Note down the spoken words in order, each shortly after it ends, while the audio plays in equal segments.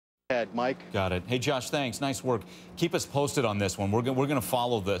ahead, Mike. Got it. Hey, Josh, thanks. Nice work. Keep us posted on this one. We're going to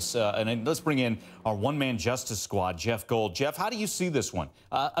follow this. And then let's bring in our one-man justice squad, Jeff Gold. Jeff, how do you see this one?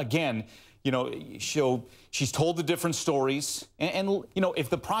 Again, you know, she's told the different stories. And, you know, if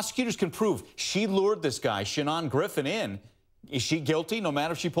the prosecutors can prove she lured this guy, Shannon Griffin, in, is she guilty no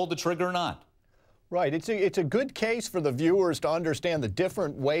matter if she pulled the trigger or not? Right. It's a good case for the viewers to understand the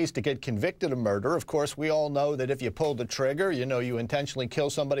different ways to get convicted of murder. Of course, we all know that if you pull the trigger, you know, you intentionally kill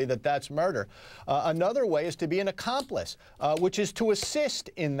somebody, that's murder. Another way is to be an accomplice, which is to assist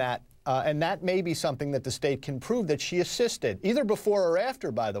in that. And that may be something that the state can prove that she assisted, either before or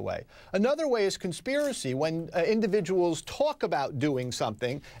after, by the way. Another way is conspiracy, when individuals talk about doing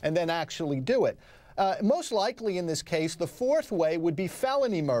something and then actually do it. Most likely in this case, the fourth way would be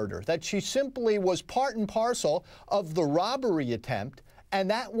felony murder, that she simply was part and parcel of the robbery attempt, and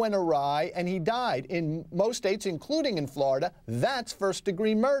that went awry and he died. In most states, including in Florida, that's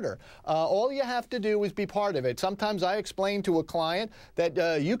first-degree murder. All you have to do is be part of it. Sometimes I explain to a client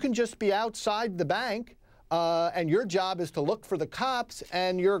that you can just be outside the bank, and your job is to look for the cops,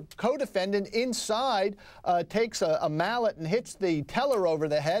 and your co-defendant inside takes a mallet and hits the teller over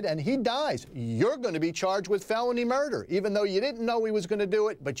the head, and he dies. You're going to be charged with felony murder, even though you didn't know he was going to do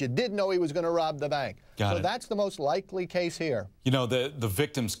it, but you did know he was going to rob the bank. So that's the most likely case here. You know, the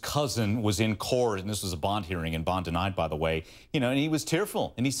victim's cousin was in court, and this was a bond hearing, and bond denied, by the way, you know, and he was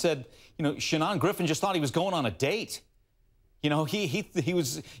tearful. And he said, you know, Shannon Griffin just thought he was going on a date. You know, he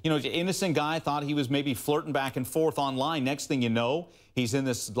was, you know, innocent guy, thought he was maybe flirting back and forth online. Next thing you know, he's in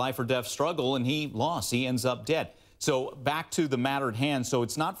this life or death struggle, and he lost. He ends up dead. So back to the matter at hand. So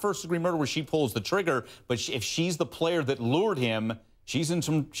it's not first-degree murder where she pulls the trigger, but if she's the player that lured him, she's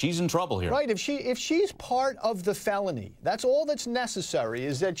in trouble here. Right. If she's part of the felony, that's all that's necessary,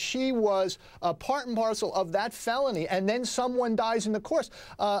 is that she was a part and parcel of that felony, and then someone dies in the course.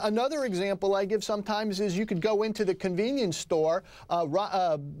 Another example I give sometimes is you could go into the convenience store,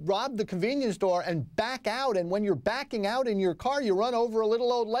 rob the convenience store, and back out. And when you're backing out in your car, you run over a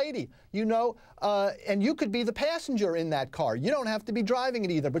little old lady, you know, and you could be the passenger in that car. You don't have to be driving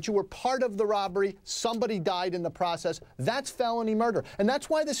it either, but you were part of the robbery. Somebody died in the process. That's felony murder. And that's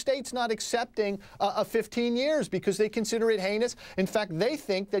why the state's not accepting 15 years, because they consider it heinous. In fact, they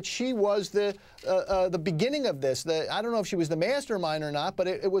think that she was the beginning of this. I don't know if she was the mastermind or not, but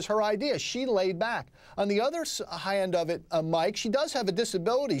it was her idea. She laid back. On the other hand of it, Mike, she does have a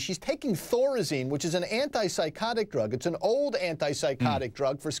disability. She's taking Thorazine, which is an antipsychotic drug. It's an old antipsychotic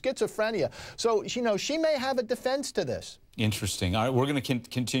drug for schizophrenia. So, you know, she may have a defense to this. Interesting. All right, we're going to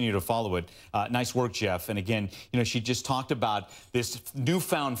continue to follow it. Nice work, Jeff. And again, you know, she just talked about this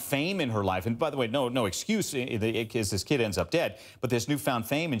newfound fame in her life. And by the way, no excuse because this kid ends up dead. But this newfound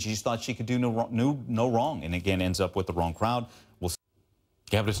fame, and she just thought she could do no wrong. And again, ends up with the wrong crowd. We'll see.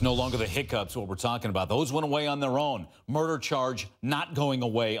 Yeah, but it's no longer the hiccups, what we're talking about. Those went away on their own. Murder charge not going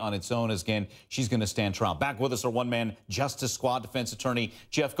away on its own. Again, she's going to stand trial. Back with us, our one-man justice squad defense attorney,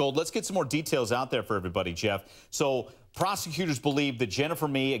 Jeff Gold. Let's get some more details out there for everybody, Jeff. So prosecutors believe that Jennifer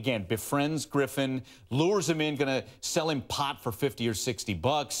Mee, again, befriends Griffin, lures him in, going to sell him pot for 50 or 60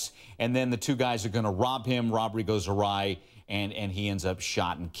 bucks, and then the two guys are going to rob him. Robbery goes awry, and he ends up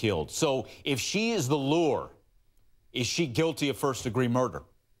shot and killed. So if she is the lure, is she guilty of first-degree murder?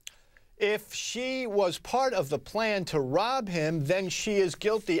 If she was part of the plan to rob him, then she is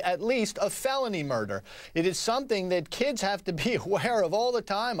guilty at least of felony murder. It is something that kids have to be aware of all the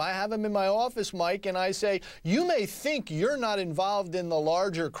time. I have them in my office, Mike, and I say, you may think you're not involved in the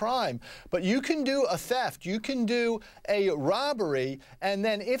larger crime, but you can do a theft, you can do a robbery, and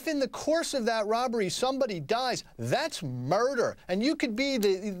then if in the course of that robbery somebody dies, that's murder. And you could be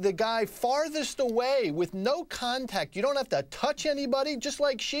the guy farthest away with no contact. You don't have to touch anybody, just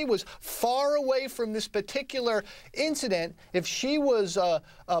like she was far away from this particular incident. If she was a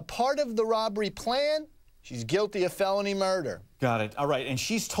part of the robbery plan, she's guilty of felony murder. Got it. All right. And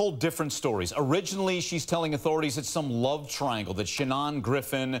she's told different stories. Originally, she's telling authorities it's some love triangle, that Shannon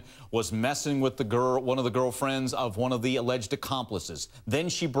Griffin was messing with the girl, one of the girlfriends of one of the alleged accomplices. Then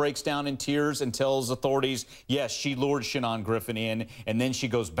she breaks down in tears and tells authorities, yes, she lured Shannon Griffin in, and then she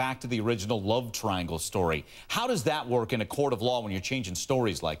goes back to the original love triangle story. How does that work in a court of law when you're changing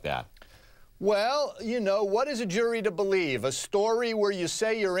stories like that? Well, you know, what is a jury to believe? A story where you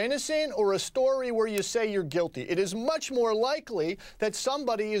say you're innocent or a story where you say you're guilty? It is much more likely that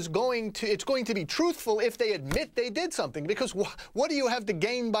somebody is going to be truthful if they admit they did something, because what do you have to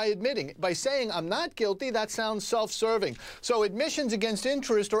gain by admitting? By saying I'm not guilty, that sounds self-serving. So admissions against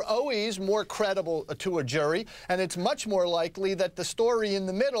interest are always more credible to a jury, and it's much more likely that the story in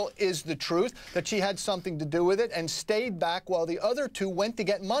the middle is the truth, that she had something to do with it and stayed back while the other two went to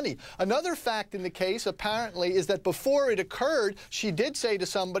get money. Another fact in the case, apparently, is that before it occurred, she did say to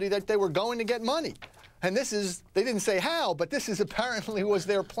somebody that they were going to get money. And this is, they didn't say how, but this is apparently was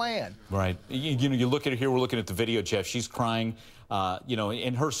their plan. Right. You know, you look at it here, we're looking at the video, Jeff. She's crying. You know,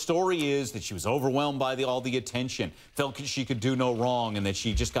 and her story is that she was overwhelmed by all the attention, felt she could do no wrong, and that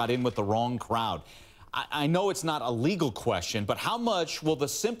she just got in with the wrong crowd. I know it's not a legal question, but how much will the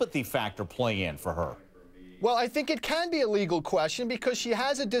sympathy factor play in for her? Well, I think it can be a legal question because she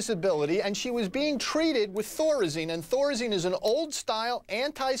has a disability and she was being treated with Thorazine, and Thorazine is an old-style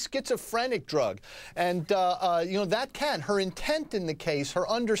anti-schizophrenic drug. And, you know, that her intent in the case, her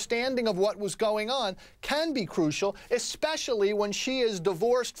understanding of what was going on can be crucial, especially when she is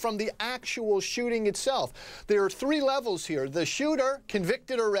divorced from the actual shooting itself. There are 3 levels here. The shooter,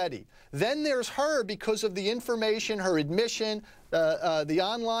 convicted already. Then there's her because of the information, her admission, the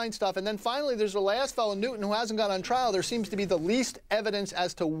online stuff. And then finally, there's the last fellow, Newton, who hasn't gone on trial. There seems to be the least evidence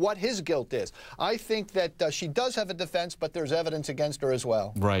as to what his guilt is. I think that she does have a defense, but there's evidence against her as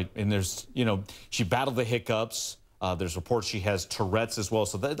well. Right. And there's, you know, she battled the hiccups. There's reports she has Tourette's as well.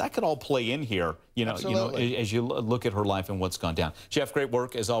 So that could all play in here, you know, as you look at her life and what's gone down. Jeff, great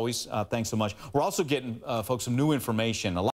work as always. Thanks so much. We're also getting, folks, some new information.